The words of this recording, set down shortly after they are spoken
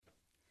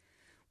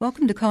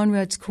Welcome to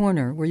Conrad's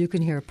Corner, where you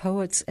can hear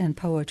poets and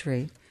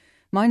poetry.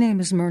 My name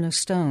is Myrna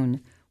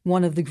Stone,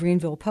 one of the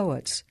Greenville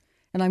poets,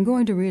 and I'm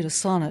going to read a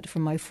sonnet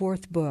from my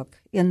fourth book,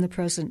 In the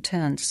Present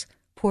Tense,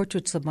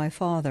 Portraits of My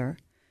Father,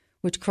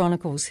 which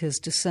chronicles his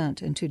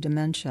descent into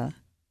dementia.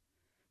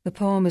 The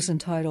poem is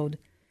entitled,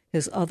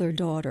 His Other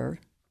Daughter.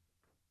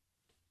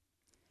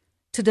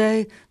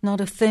 Today, not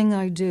a thing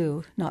I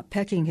do, not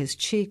pecking his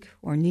cheek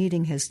or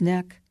kneading his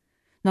neck,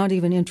 not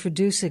even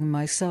introducing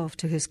myself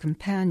to his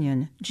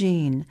companion,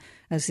 Jean,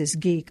 as his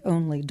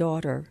geek-only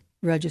daughter,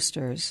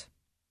 registers.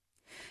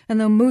 And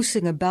though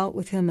moosing about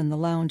with him in the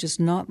lounge is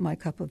not my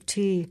cup of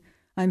tea,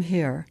 I'm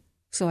here,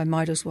 so I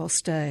might as well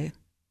stay.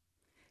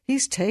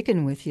 He's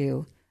taken with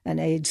you, an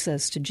aide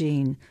says to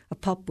Jean, a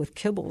pup with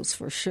kibbles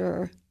for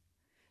sure.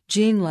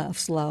 Jean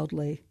laughs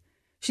loudly.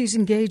 She's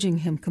engaging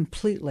him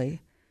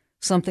completely,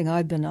 something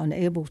I've been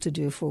unable to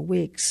do for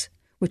weeks,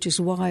 which is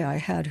why I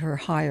had her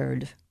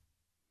hired.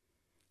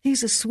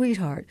 He's a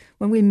sweetheart.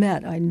 When we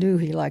met, I knew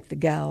he liked the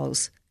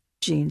gals,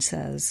 Jean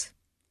says.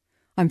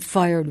 I'm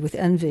fired with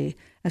envy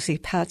as he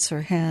pats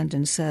her hand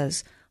and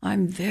says,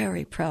 I'm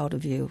very proud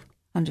of you.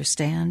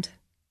 Understand?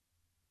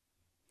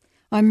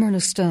 I'm Myrna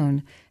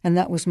Stone, and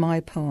that was my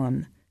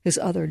poem, His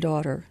Other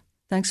Daughter.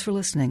 Thanks for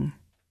listening.